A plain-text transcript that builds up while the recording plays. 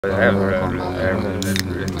My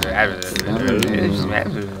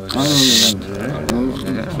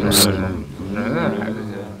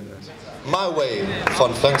Way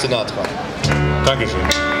von Frank Sinatra. Dankeschön.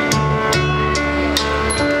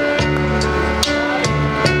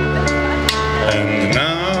 And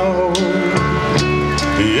now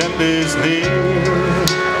the end is near,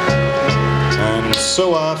 and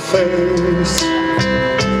so I face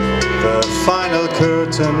the final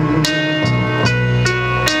curtain.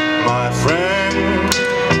 My friend,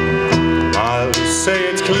 I'll say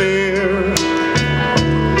it clear,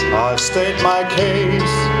 I'll state my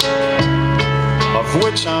case, of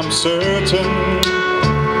which I'm certain.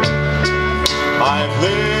 I've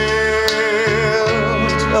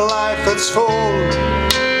lived a life that's full.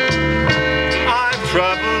 I've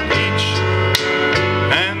traveled each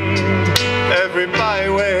and every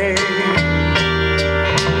byway,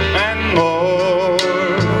 and more,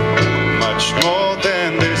 much more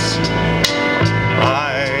than this.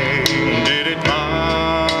 I did it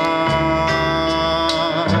my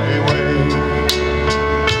way.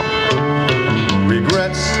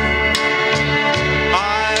 Regrets,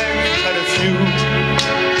 I've had a few,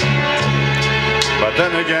 but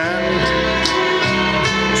then again,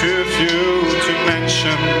 too few to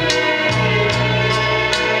mention.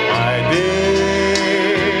 I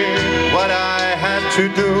did what I had to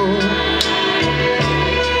do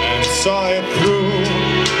and saw it through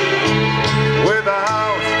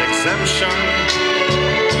without exemption.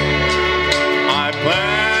 I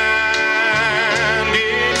planned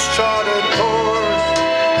each charted course,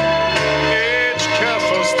 each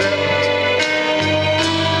careful step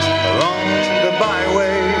along the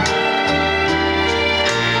byway,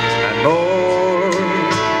 and more,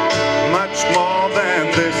 much more than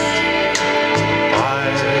this. I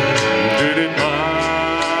did it my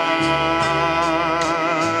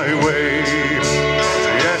way.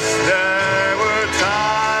 Yes, there were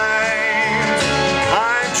times,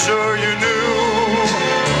 I'm sure you knew,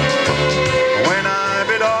 when I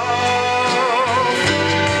bit off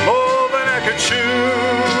more than I could chew.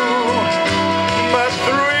 But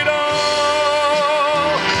through it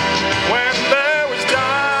all, when there was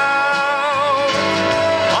doubt,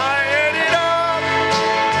 I ate it up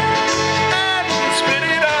and spit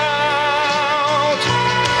it out.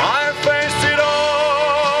 I faced it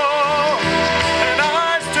all, and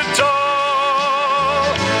I stood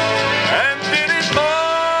tall and did it my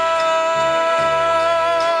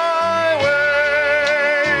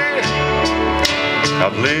way.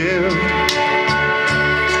 I've lived,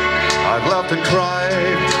 I've laughed and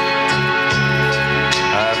cried,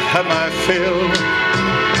 I've had my fill,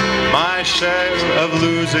 my share of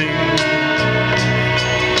losing,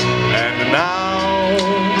 and now,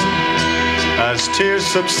 as tears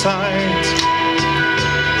subside,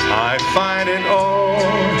 I find it all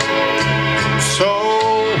so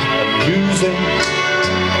amusing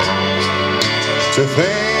to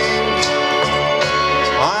think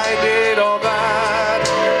I did all that,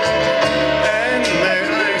 and may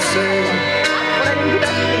I say,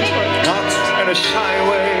 not in a shy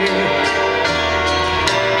way.